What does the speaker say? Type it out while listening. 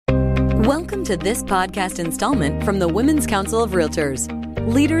Welcome to this podcast installment from the Women's Council of Realtors,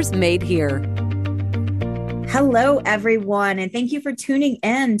 Leaders Made Here. Hello, everyone, and thank you for tuning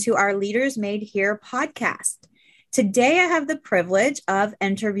in to our Leaders Made Here podcast. Today, I have the privilege of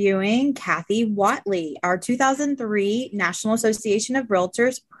interviewing Kathy Whatley, our 2003 National Association of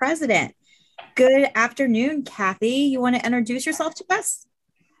Realtors president. Good afternoon, Kathy. You want to introduce yourself to us?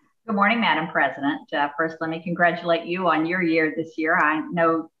 Good morning, Madam President. First, let me congratulate you on your year this year. I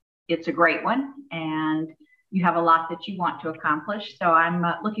know it's a great one, and you have a lot that you want to accomplish. So I'm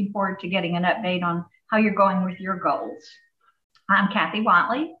looking forward to getting an update on how you're going with your goals. I'm Kathy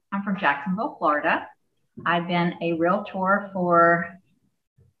Whatley. I'm from Jacksonville, Florida. I've been a realtor for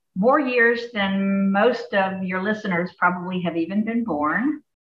more years than most of your listeners probably have even been born.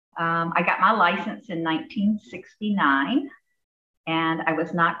 I got my license in 1969, and I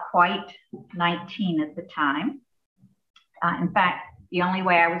was not quite 19 at the time. In fact, the only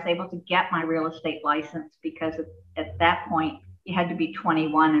way I was able to get my real estate license, because at that point, you had to be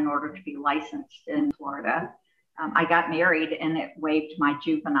 21 in order to be licensed in Florida. I got married and it waived my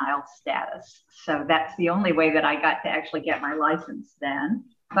juvenile status. So that's the only way that I got to actually get my license then.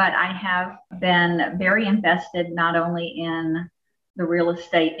 But I have been very invested not only in the real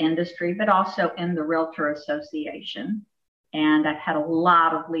estate industry, but also in the Realtor Association. And I've had a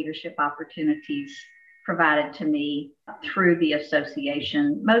lot of leadership opportunities provided to me through the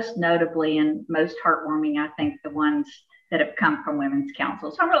association, most notably and most heartwarming, I think, the ones that have come from Women's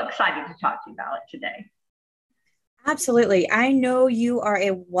Council. So I'm really excited to talk to you about it today. Absolutely. I know you are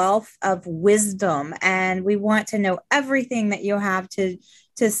a wealth of wisdom, and we want to know everything that you have to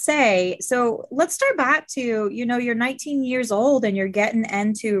say. So let's start back to, you're 19 years old and you're getting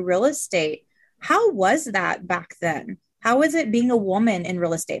into real estate. How was that back then? How was it being a woman in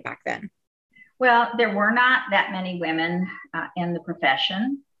real estate back then? Well, there were not that many women in the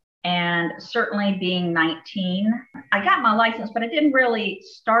profession. And certainly being 19, I got my license, but I didn't really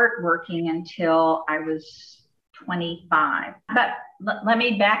start working until I was 25. But let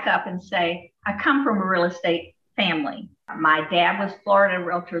me back up and say, I come from a real estate family. My dad was Florida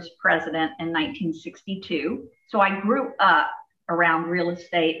Realtors president in 1962. So I grew up around real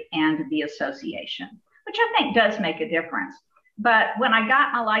estate and the association, which I think does make a difference. But when I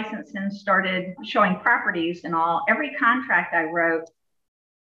got my license and started showing properties and all, every contract I wrote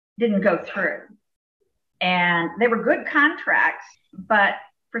didn't go through. And they were good contracts, but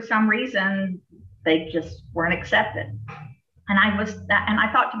for some reason, they just weren't accepted. And I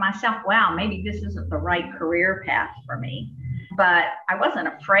thought to myself, wow, maybe this isn't the right career path for me. But I wasn't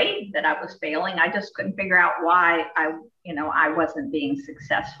afraid that I was failing. I just couldn't figure out why I wasn't being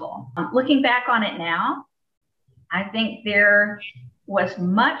successful. Looking back on it now, I think there was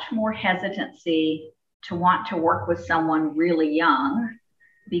much more hesitancy to want to work with someone really young,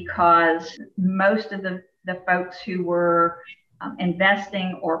 because most of the folks who were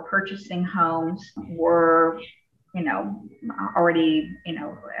investing or purchasing homes were, already,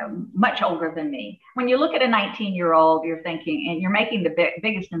 much older than me. When you look at a 19-year-old, you're thinking, and you're making the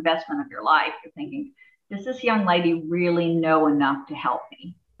biggest investment of your life, you're thinking, does this young lady really know enough to help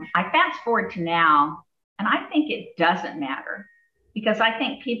me? I fast forward to now, and I think it doesn't matter, because I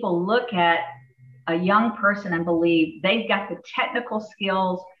think people look at a young person and believe they've got the technical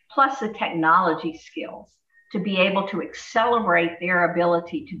skills plus the technology skills to be able to accelerate their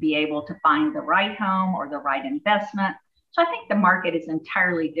ability to be able to find the right home or the right investment. So I think the market is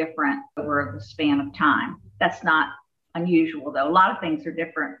entirely different over the span of time. That's not unusual, though. A lot of things are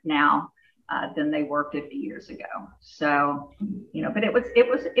different now than they were 50 years ago. So, but it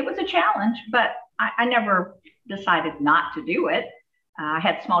was a challenge, but I never decided not to do it. I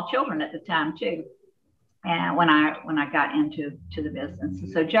had small children at the time too. And when I got into the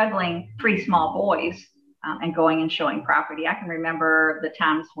business, so juggling 3 small boys and going and showing property, I can remember the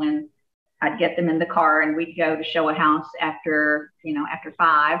times when I'd get them in the car and we'd go to show a house after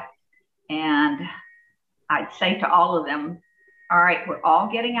 5, and I'd say to all of them, all right, we're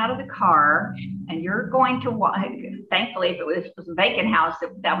all getting out of the car and you're going to walk. Thankfully, if it was a vacant house,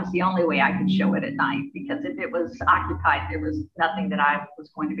 that was the only way I could show it at night, because if it was occupied, there was nothing that I was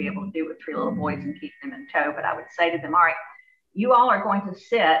going to be able to do with 3 little boys and keep them in tow. But I would say to them, all right, you all are going to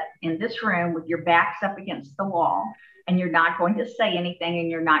sit in this room with your backs up against the wall, and you're not going to say anything,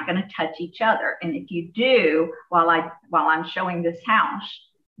 and you're not going to touch each other. And if you do, while I'm showing this house,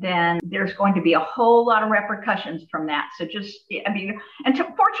 then there's going to be a whole lot of repercussions from that. So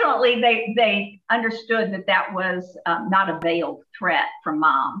fortunately, they understood that was not a veiled threat from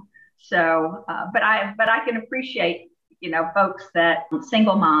Mom. So, but I can appreciate, folks that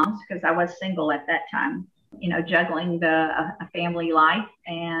single moms, because I was single at that time, juggling a family life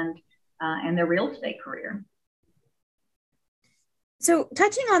and in their real estate career. So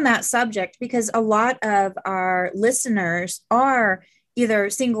touching on that subject, because a lot of our listeners are either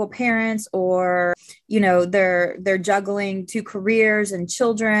single parents or, they're juggling two careers and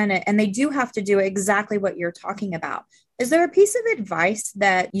children, and they do have to do exactly what you're talking about. Is there a piece of advice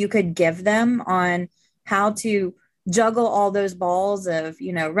that you could give them on how to juggle all those balls of,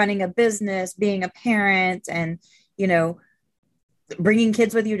 running a business, being a parent, and, bringing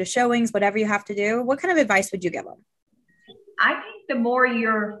kids with you to showings, whatever you have to do? What kind of advice would you give them? I think the more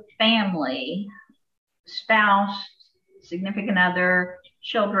your family, spouse, significant other,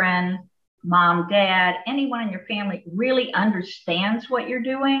 children, mom, dad, anyone in your family really understands what you're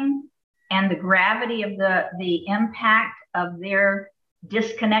doing and the gravity of the impact of their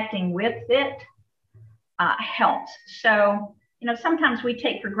disconnecting with it helps. So, sometimes we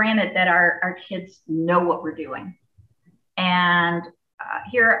take for granted that our kids know what we're doing. And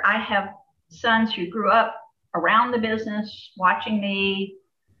here I have sons who grew up around the business, watching me,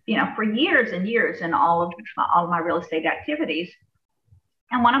 for years and years in all of my real estate activities.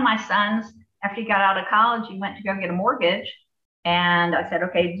 And one of my sons, after he got out of college, he went to go get a mortgage. And I said,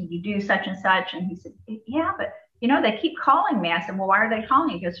 okay, did you do such and such? And he said, yeah, but they keep calling me. I said, well, why are they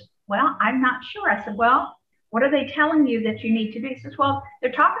calling you? He goes, well, I'm not sure. I said, well, what are they telling you that you need to do? He says, well,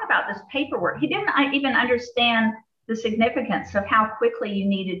 they're talking about this paperwork. He didn't even understand the significance of how quickly you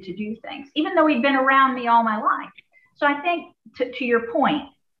needed to do things, even though he'd been around me all my life. So I think to your point,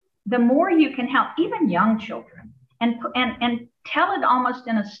 the more you can help even young children and tell it almost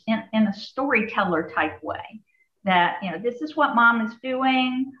in a storyteller type way that, this is what mom is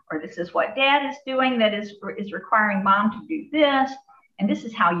doing, or this is what dad is doing that is requiring mom to do this. And this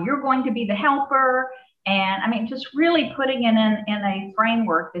is how you're going to be the helper. And I mean, just really putting it in a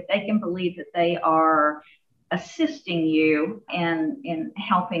framework that they can believe that they are assisting you in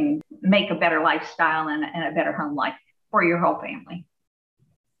helping make a better lifestyle and a better home life for your whole family.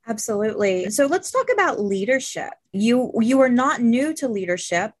 Absolutely. So let's talk about leadership. You were not new to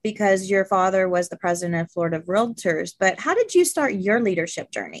leadership because your father was the president of Florida Realtors, but how did you start your leadership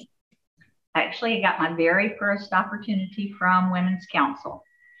journey? Actually, I got my very first opportunity from Women's Council.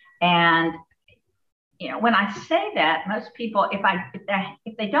 And, when I say that, most people,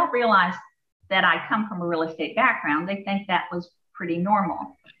 if they don't realize that I come from a real estate background, they think that was pretty normal.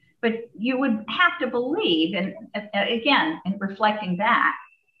 But you would have to believe, and again, in reflecting back,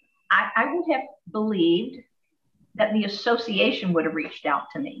 I would have believed that the association would have reached out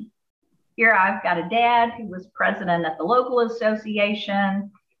to me. Here I've got a dad who was president at the local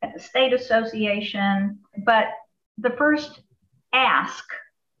association, at the state association, but the first ask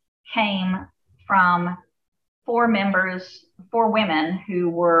came from four women who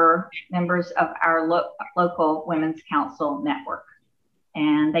were members of our local Women's Council network.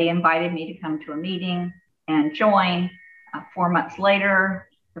 And they invited me to come to a meeting and join. 4 months later,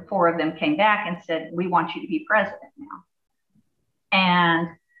 the four of them came back and said, we want you to be president now. And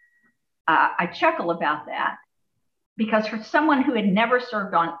I chuckle about that because for someone who had never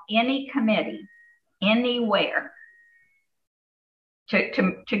served on any committee anywhere,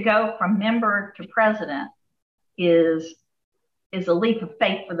 to go from member to president is a leap of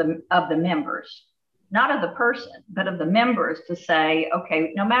faith of the members, not of the person, but of the members, to say,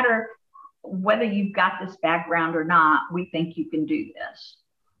 okay, no matter whether you've got this background or not, we think you can do this.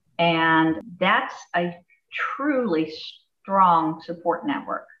 And that's a truly strong support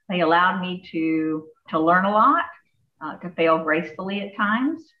network. They allowed me to learn a lot, to fail gracefully at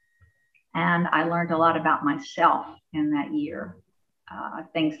times. And I learned a lot about myself in that year.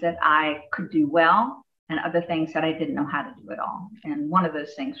 Things that I could do well and other things that I didn't know how to do at all. And one of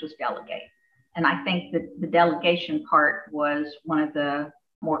those things was delegate. And I think that the delegation part was one of the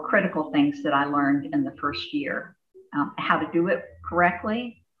more critical things that I learned in the first year. How to do it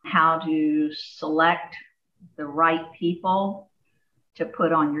correctly, how to select the right people to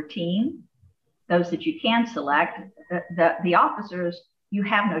put on your team, those that you can select. The officers, you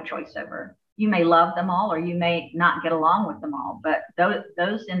have no choice over. You may love them all or you may not get along with them all, but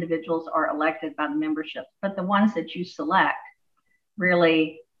those individuals are elected by the membership. But the ones that you select,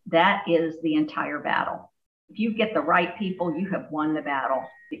 really, that is the entire battle. If you get the right people, you have won the battle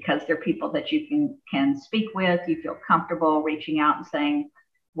because they're people that you can speak with. You feel comfortable reaching out and saying,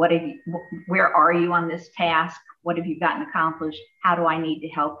 where are you on this task? What have you gotten accomplished? How do I need to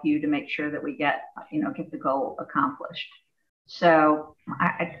help you to make sure that we get the goal accomplished? So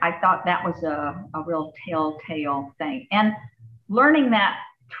I thought that was a real telltale thing. And learning that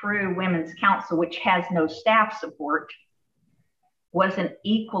through Women's Council, which has no staff support, was an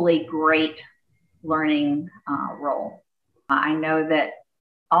equally great learning role. I know that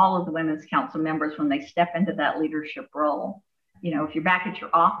all of the Women's Council members, when they step into that leadership role, if you're back at your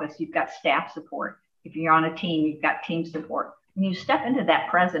office, you've got staff support. If you're on a team, you've got team support. When you step into that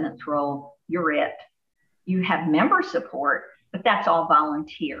president's role, you're it. You have member support, but that's all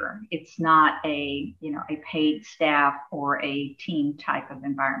volunteer. It's not a paid staff or a team type of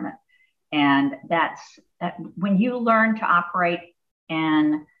environment. And that's when you learn to operate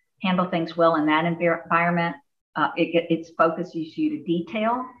and handle things well in that environment, it focuses you to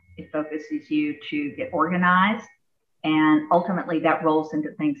detail. It focuses you to get organized. And ultimately that rolls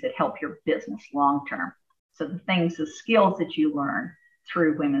into things that help your business long-term. So the skills that you learn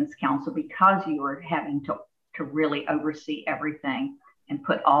through Women's Council, because you are having to really oversee everything and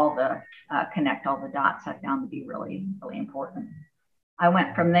connect all the dots, I found to be really, really important. I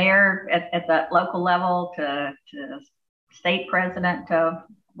went from there at the local level to state president of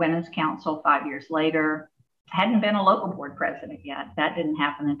Women's Council 5 years later. I hadn't been a local board president yet. That didn't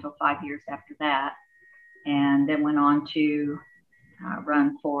happen until 5 years after that. And then went on to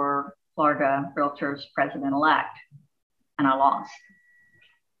run for Florida Realtors president-elect, and I lost.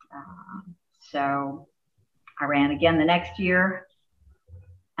 So I ran again the next year,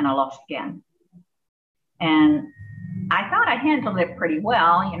 and I lost again. And I thought I handled it pretty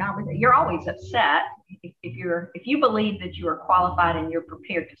well. You're always upset if you believe that you are qualified and you're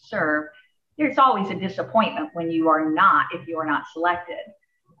prepared to serve. There's always a disappointment when you are not selected.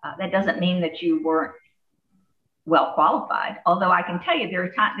 That doesn't mean that you weren't well qualified. Although I can tell you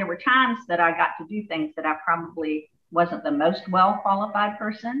there were times that I got to do things that I probably wasn't the most well qualified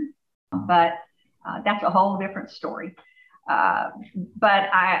person, but that's a whole different story. But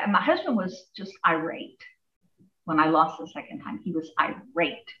my husband was just irate when I lost the second time. He was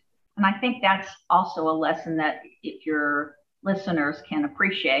irate. And I think that's also a lesson that if your listeners can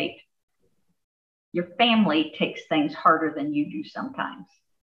appreciate, your family takes things harder than you do sometimes.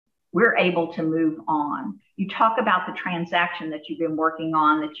 We're able to move on. You talk about the transaction that you've been working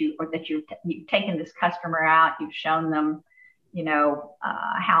on, you've taken this customer out, you've shown them,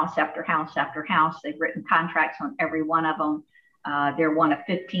 house after house after house. They've written contracts on every one of them. They're one of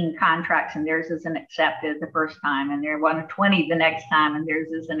 15 contracts and theirs isn't accepted the first time, and they're one of 20 the next time and theirs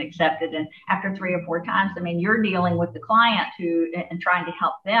isn't accepted. And after 3 or 4 times, you're dealing with the client and trying to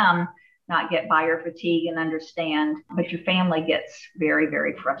help them not get buyer fatigue and understand, but your family gets very,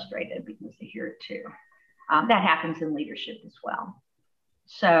 very frustrated because they hear it too. That happens in leadership as well.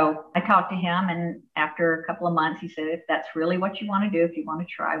 So I talked to him, and after a couple of months, he said, if that's really what you want to do, if you want to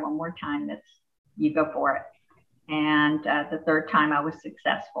try one more time, you go for it. And the third time I was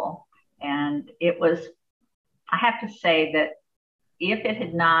successful. And I have to say that if it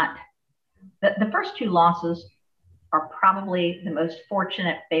had not, the first 2 losses are probably the most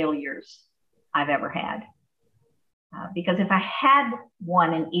fortunate failures I've ever had. Because if I had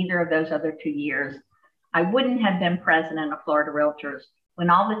won in either of those other 2 years, I wouldn't have been president of Florida Realtors. When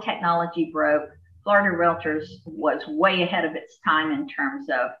all the technology broke, Florida Realtors was way ahead of its time in terms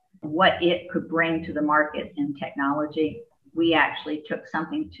of what it could bring to the market in technology. We actually took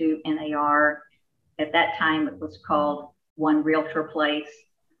something to NAR. At that time, it was called One Realtor Place.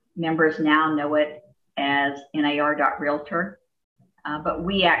 Members now know it as NAR.Realtor. But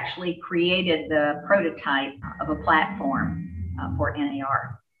we actually created the prototype of a platform for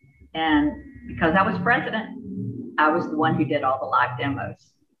NAR. And because I was president, I was the one who did all the live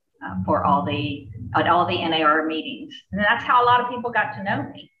demos for all the NAR meetings. And that's how a lot of people got to know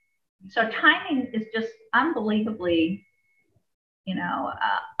me. So timing is just unbelievably,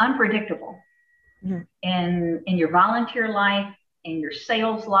 unpredictable. Mm-hmm. In your volunteer life, in your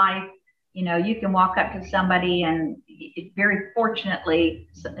sales life. You can walk up to somebody and very fortunately,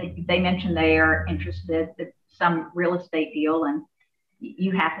 they mentioned they are interested in some real estate deal, and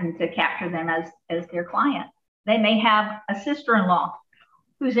you happen to capture them as their client. They may have a sister-in-law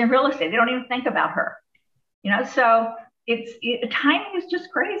who's in real estate. They don't even think about her. So timing is just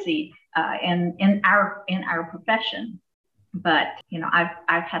crazy in our profession. But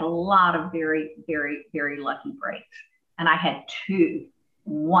I've had a lot of very, very, very lucky breaks, and I had 2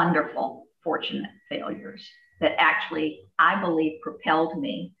 wonderful, fortunate failures that actually, I believe, propelled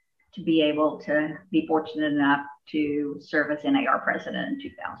me to be able to be fortunate enough to serve as NAR president in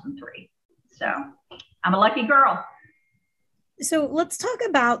 2003. So I'm a lucky girl. So let's talk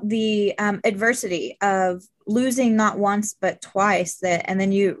about the adversity of losing not once, but twice, and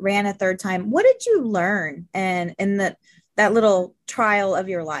then you ran a third time. What did you learn in that little trial of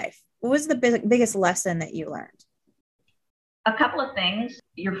your life? What was the biggest lesson that you learned? A couple of things.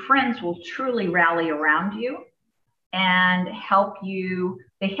 Your friends will truly rally around you and help you.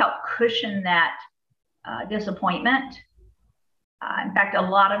 They help cushion that disappointment. In fact, a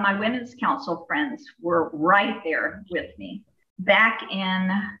lot of my Women's Council friends were right there with me. Back in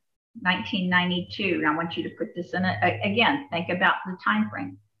 1992, and I want you to put this in again, think about the time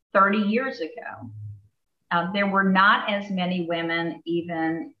frame, 30 years ago. There were not as many women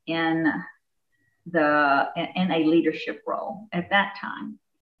even in a leadership role at that time.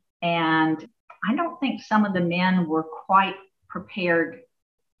 And I don't think some of the men were quite prepared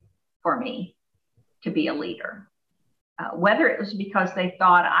for me to be a leader. Whether it was because they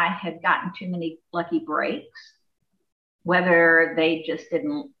thought I had gotten too many lucky breaks, whether they just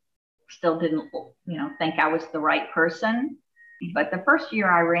still didn't, think I was the right person. But the first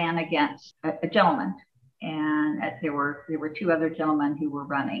year I ran against a gentleman, and there were two other gentlemen who were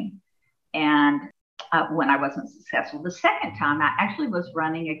running. And when I wasn't successful, the second time I actually was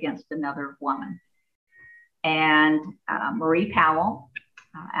running against another woman, and Marie Powell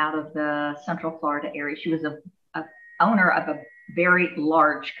out of the Central Florida area. She was a owner of a very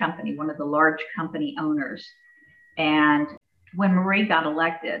large company, one of the large company owners. And when Marie got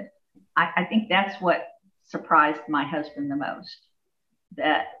elected, I think that's what surprised my husband the most,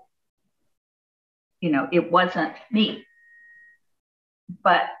 that, it wasn't me.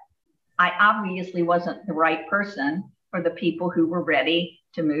 But I obviously wasn't the right person for the people who were ready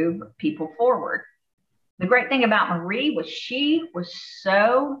to move people forward. The great thing about Marie was she was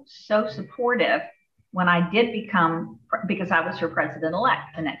so supportive when I did become, because I was her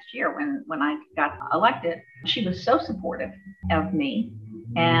president-elect the next year when I got elected. She was so supportive of me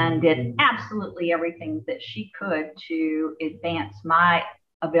and did absolutely everything that she could to advance my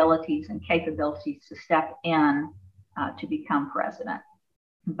abilities and capabilities to step in to become president.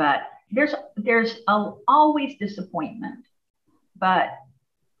 But there's always disappointment, but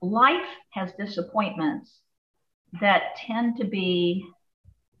life has disappointments that tend to be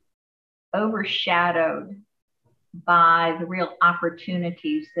overshadowed by the real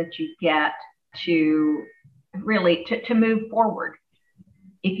opportunities that you get to really to move forward.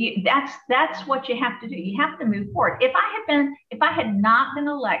 That's what you have to do. You have to move forward. If I had not been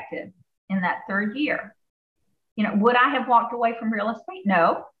elected in that third year, would I have walked away from real estate?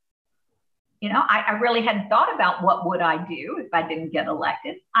 No. I really hadn't thought about what would I do if I didn't get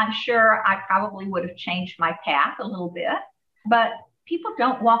elected. I'm sure I probably would have changed my path a little bit, but people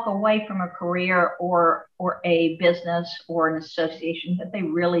don't walk away from a career or a business or an association that they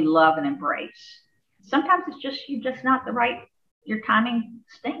really love and embrace. Sometimes it's just, you're just not the right, your timing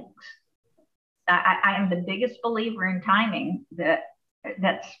stinks. I am the biggest believer in timing.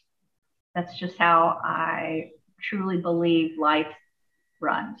 That's just how I truly believe life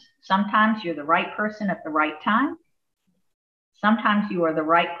runs. Sometimes you're the right person at the right time. Sometimes you are the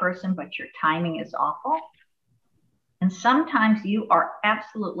right person, but your timing is awful. And sometimes you are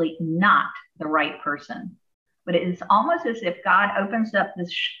absolutely not the right person. But it is almost as if God opens up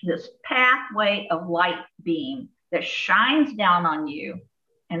this pathway of light beam that shines down on you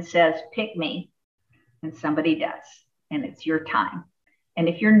and says, pick me. And somebody does. And it's your time. And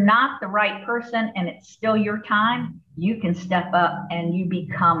if you're not the right person and it's still your time, you can step up and you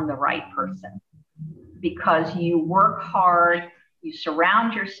become the right person because you work hard, you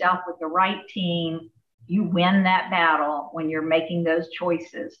surround yourself with the right team, you win that battle when you're making those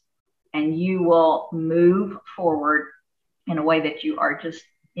choices, and you will move forward in a way that you are just,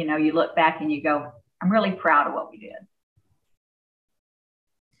 you look back and you go, I'm really proud of what we did.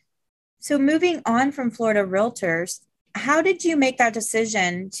 So moving on from Florida Realtors, how did you make that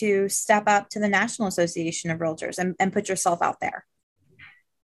decision to step up to the National Association of Realtors and put yourself out there?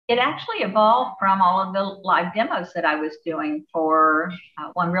 It actually evolved from all of the live demos that I was doing for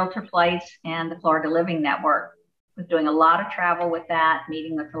One Realtor Place and the Florida Living Network. I was doing a lot of travel with that,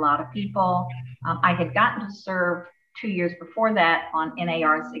 meeting with a lot of people. I had gotten to serve 2 years before that on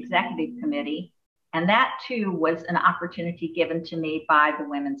NAR's executive committee, and that too was an opportunity given to me by the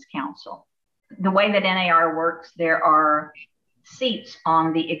Women's Council. The way that NAR works, there are seats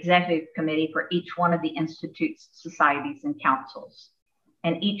on the executive committee for each one of the institutes, societies, and councils.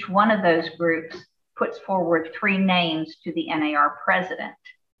 And each one of those groups puts forward 3 names to the NAR president.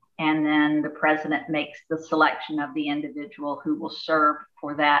 And then the president makes the selection of the individual who will serve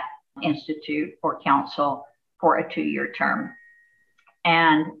for that institute or council for a 2-year term.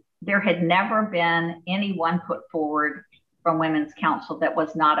 And there had never been anyone put forward from Women's Council that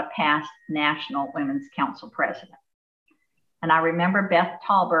was not a past National Women's Council president. And I remember Beth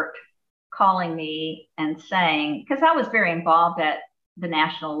Talbert calling me and saying, because I was very involved at the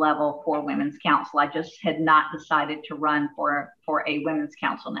national level for Women's Council. I just had not decided to run for a Women's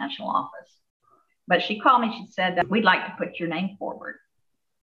Council national office. But she called me, she said, we'd like to put your name forward.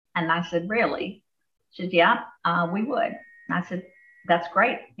 And I said, really? She said, yeah, we would. And I said, that's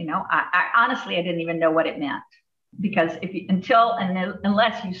great. I honestly, I didn't even know what it meant, because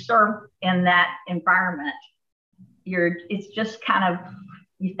unless you serve in that environment, it's just kind of,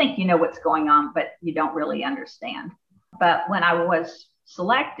 you think you know what's going on, but you don't really understand. But when I was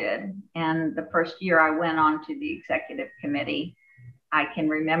selected, and the first year I went on to the executive committee, I can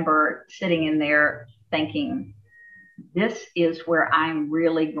remember sitting in there thinking, this is where I'm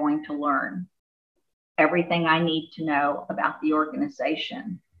really going to learn everything I need to know about the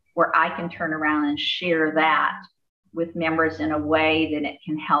organization, where I can turn around and share that with members in a way that it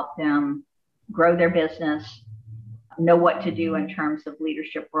can help them grow their business, know what to do in terms of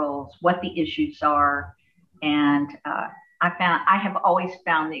leadership roles, what the issues are. And I have always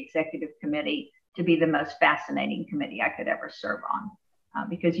found the executive committee to be the most fascinating committee I could ever serve on,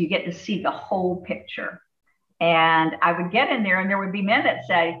 because you get to see the whole picture. And I would get in there, and there would be men that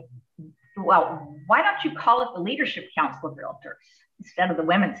say, well, why don't you call it the Leadership Council of Realtors instead of the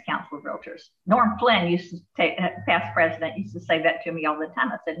Women's Council of Realtors? Norm Flynn used to past president, used to say that to me all the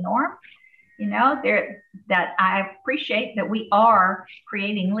time. I said, Norm, that I appreciate that we are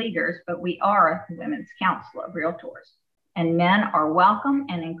creating leaders, but we are the Women's Council of Realtors. And men are welcome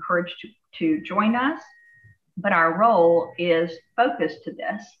and encouraged to join us, but our role is focused to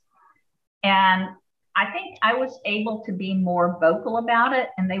this. And I think I was able to be more vocal about it,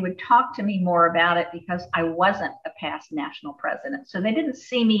 and they would talk to me more about it because I wasn't a past national president. So they didn't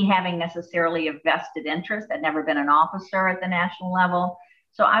see me having necessarily a vested interest. I'd never been an officer at the national level.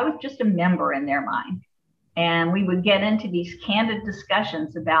 So I was just a member in their mind. And we would get into these candid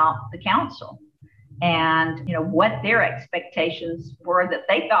discussions about the council and, what their expectations were that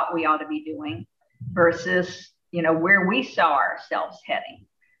they thought we ought to be doing versus, where we saw ourselves heading.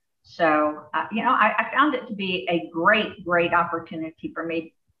 So, I found it to be a great, great opportunity for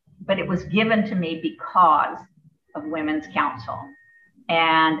me, but it was given to me because of Women's Council.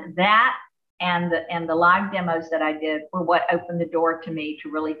 And that and the live demos that I did were what opened the door to me to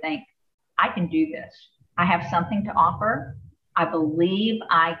really think, I can do this. I have something to offer. I believe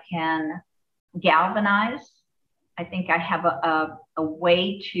I can galvanize. I think I have a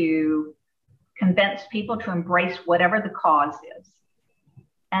way to convince people to embrace whatever the cause is.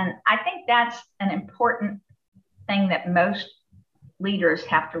 And I think that's an important thing that most leaders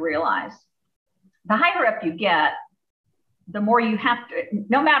have to realize. The higher up you get, the more you have to,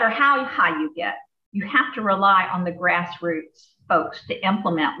 no matter how high you get, you have to rely on the grassroots folks to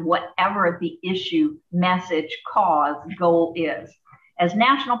implement whatever the issue, message, cause, goal is. As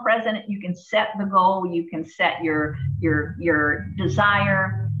national president, you can set the goal, you can set your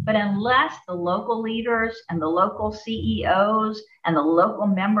desire, but unless the local leaders and the local CEOs and the local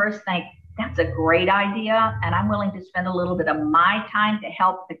members think that's a great idea and I'm willing to spend a little bit of my time to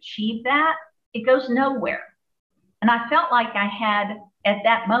help achieve that, it goes nowhere. And I felt like I had, at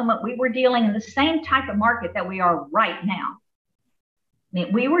that moment, we were dealing in the same type of market that we are right now. I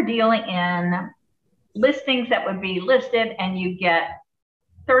mean, we were dealing in listings that would be listed and you get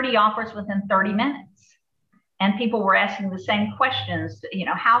 30 offers within 30 minutes. And people were asking the same questions,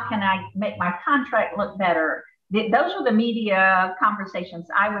 how can I make my contract look better? Those were the media conversations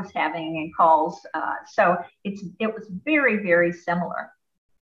I was having and calls. So it was very, very similar.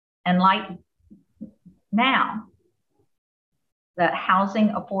 And like now, the housing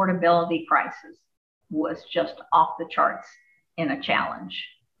affordability crisis was just off the charts in a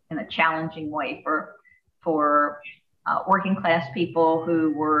challenging way for working class people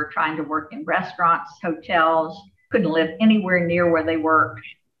who were trying to work in restaurants, hotels, couldn't live anywhere near where they worked.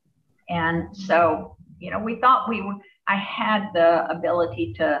 And so, we thought I had the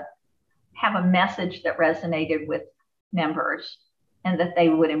ability to have a message that resonated with members and that they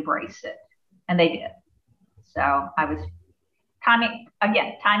would embrace it. And they did. So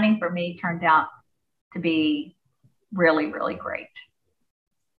timing for me turned out to be really, really great.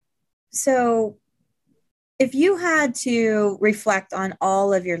 So if you had to reflect on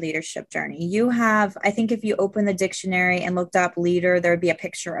all of your leadership journey, I think if you open the dictionary and looked up leader, there'd be a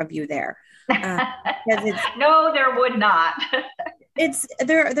picture of you there. No, there would not.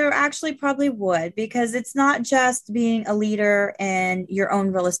 There actually probably would, because it's not just being a leader in your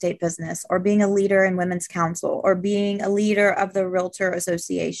own real estate business or being a leader in Women's Council or being a leader of the realtor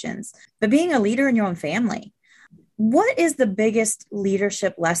associations, but being a leader in your own family. What is the biggest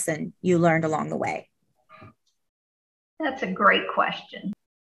leadership lesson you learned along the way? That's a great question.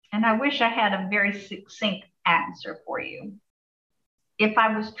 And I wish I had a very succinct answer for you. If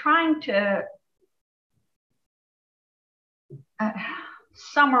I was trying to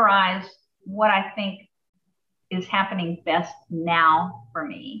summarize what I think is happening best now for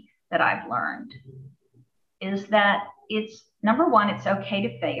me that I've learned, is that it's, number one, it's okay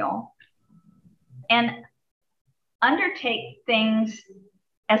to fail and undertake things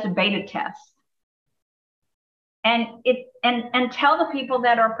as a beta test. And tell the people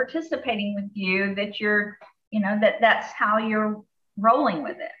that are participating with you that you're, that's how you're rolling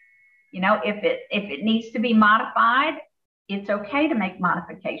with it. If it needs to be modified, it's okay to make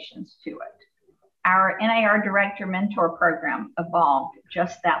modifications to it. Our NAR Director Mentor Program evolved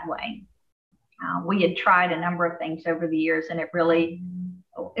just that way. We had tried a number of things over the years, and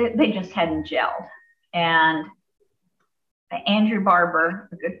they just hadn't gelled. And Andrew Barber,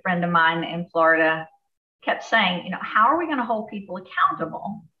 a good friend of mine in Florida, kept saying, how are we going to hold people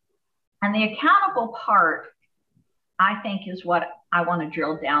accountable? And the accountable part, I think, is what I want to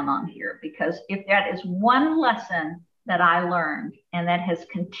drill down on here, because if that is one lesson that I learned and that has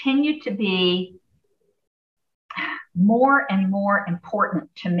continued to be more and more important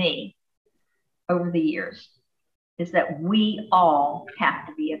to me over the years, is that we all have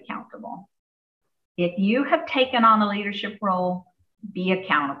to be accountable. If you have taken on a leadership role, be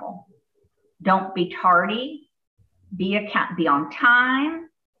accountable. Don't be tardy, be on time,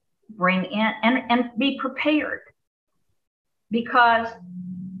 bring in and be prepared. Because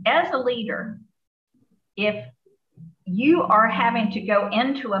as a leader, if you are having to go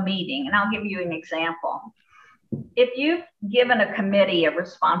into a meeting, and I'll give you an example. If you've given a committee a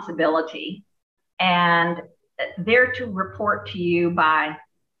responsibility and they're to report to you by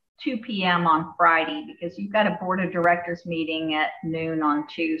 2 p.m. on Friday because you've got a board of directors meeting at noon on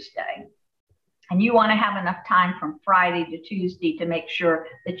Tuesday, and you want to have enough time from Friday to Tuesday to make sure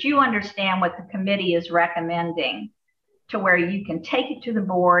that you understand what the committee is recommending, to where you can take it to the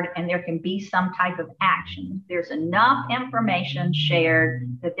board and there can be some type of action. There's enough information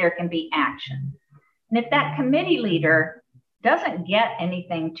shared that there can be action. And if that committee leader doesn't get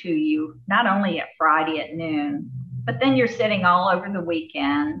anything to you, not only at Friday at noon, but then you're sitting all over the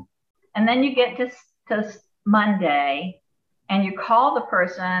weekend, and then you get to Monday and you call the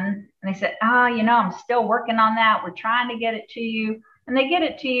person and they say, I'm still working on that. We're trying to get it to you. And they get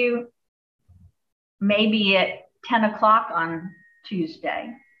it to you maybe at 10 o'clock on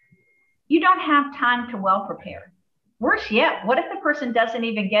Tuesday. You don't have time to well prepare. Worse yet, what if the person doesn't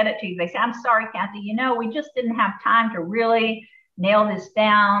even get it to you? They say, I'm sorry, Kathy, we just didn't have time to really nail this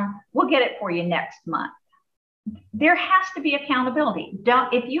down. We'll get it for you next month. There has to be accountability.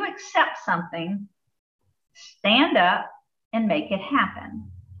 If you accept something, stand up and make it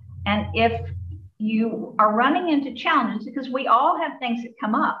happen. And if you are running into challenges, because we all have things that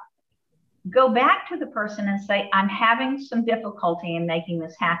come up, go back to the person and say, I'm having some difficulty in making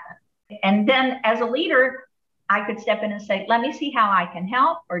this happen. And then as a leader, I could step in and say, let me see how I can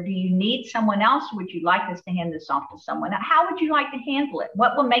help. Or do you need someone else? Would you like us to hand this off to someone else? How would you like to handle it?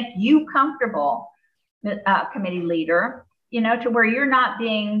 What will make you comfortable, committee leader, to where you're not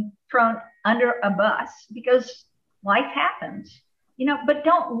being thrown under a bus, because life happens, but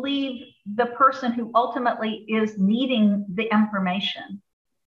don't leave the person who ultimately is needing the information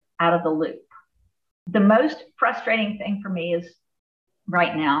out of the loop. The most frustrating thing for me is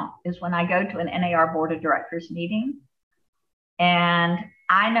right now is when I go to an NAR board of directors meeting, and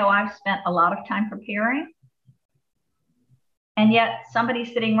I know I've spent a lot of time preparing, and yet somebody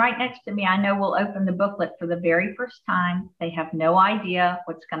sitting right next to me, I know, will open the booklet for the very first time. They have no idea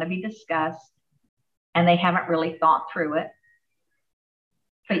what's going to be discussed, and they haven't really thought through it.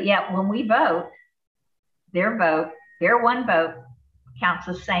 But yet when we vote, their one vote counts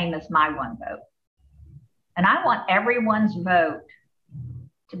the same as my one vote. And I want everyone's vote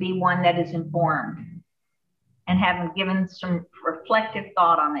to be one that is informed and having given some reflective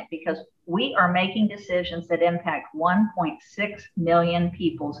thought on it, because we are making decisions that impact 1.6 million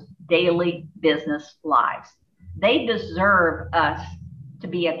people's daily business lives. They deserve us to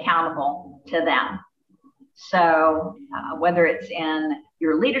be accountable to them. So whether it's in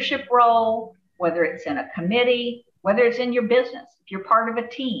your leadership role, whether it's in a committee, whether it's in your business, if you're part of a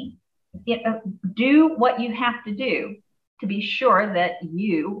team, do what you have to do to be sure that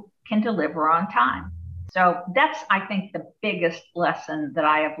you can deliver on time. So that's, I think, the biggest lesson that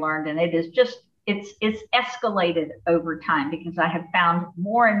I have learned. And it is just, it's escalated over time, because I have found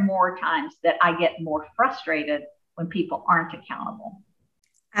more and more times that I get more frustrated when people aren't accountable.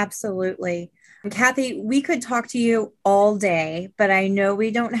 Absolutely. Kathy, we could talk to you all day, but I know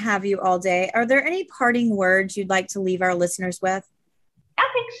we don't have you all day. Are there any parting words you'd like to leave our listeners with? I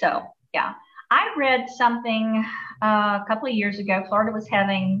think so. Yeah. I read something a couple of years ago. Florida was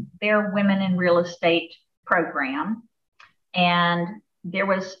having their Women in Real Estate program, and there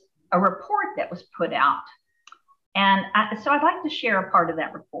was a report that was put out. And so I'd like to share a part of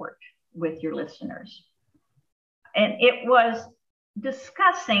that report with your listeners. And it was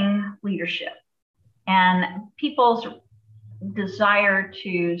discussing leadership and people's desire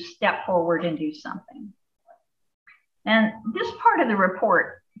to step forward and do something. And this part of the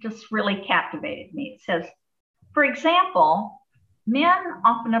report just really captivated me. It says, for example, men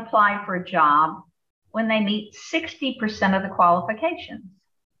often apply for a job when they meet 60% of the qualifications,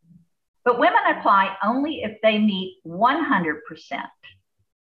 but women apply only if they meet 100%,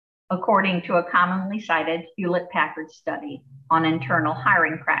 according to a commonly cited Hewlett-Packard study on internal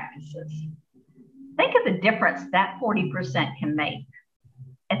hiring practices. Think of the difference that 40% can make.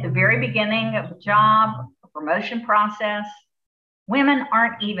 At the very beginning of a job, a promotion process, women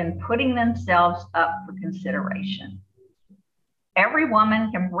aren't even putting themselves up for consideration. Every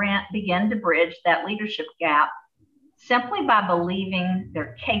woman can begin to bridge that leadership gap simply by believing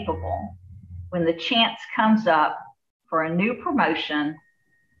they're capable when the chance comes up for a new promotion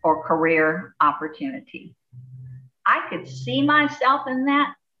or career opportunity. I could see myself in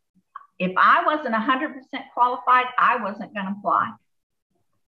that. If I wasn't 100% qualified, I wasn't going to apply.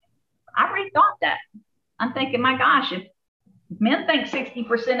 I rethought that. I'm thinking, my gosh, if men think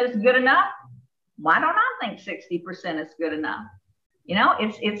 60% is good enough, why don't I think 60% is good enough? You know,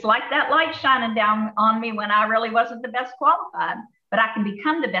 it's like that light shining down on me when I really wasn't the best qualified, but I can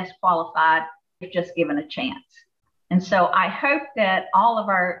become the best qualified if just given a chance. And so I hope that all of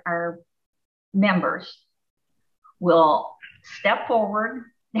our members will step forward.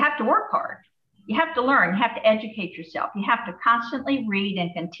 You have to work hard. You have to learn. You have to educate yourself. You have to constantly read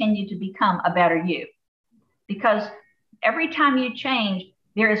and continue to become a better you. Because every time you change,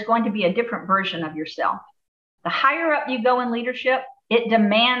 there is going to be a different version of yourself. The higher up you go in leadership, it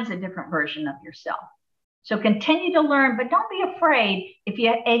demands a different version of yourself. So continue to learn, but don't be afraid if you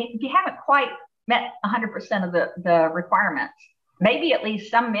haven't quite met 100% of the requirements. Maybe at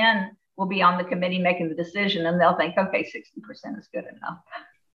least some men will be on the committee making the decision and they'll think, okay, 60% is good enough.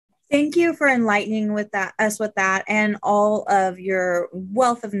 Thank you for enlightening us with that and all of your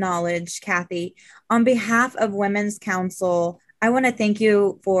wealth of knowledge, Kathy. On behalf of Women's Council, I want to thank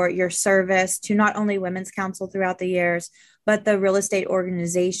you for your service to not only Women's Council throughout the years, but the real estate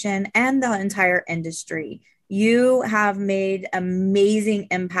organization and the entire industry. You have made amazing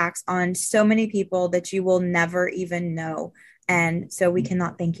impacts on so many people that you will never even know. And so we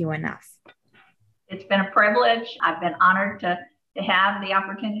cannot thank you enough. It's been a privilege. I've been honored to have the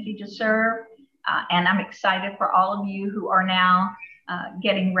opportunity to serve. And I'm excited for all of you who are now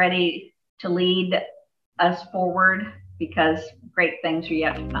getting ready to lead us forward, because great things are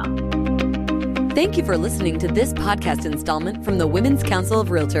yet to come. Thank you for listening to this podcast installment from the Women's Council of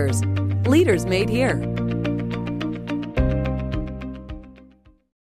Realtors. Leaders Made Here.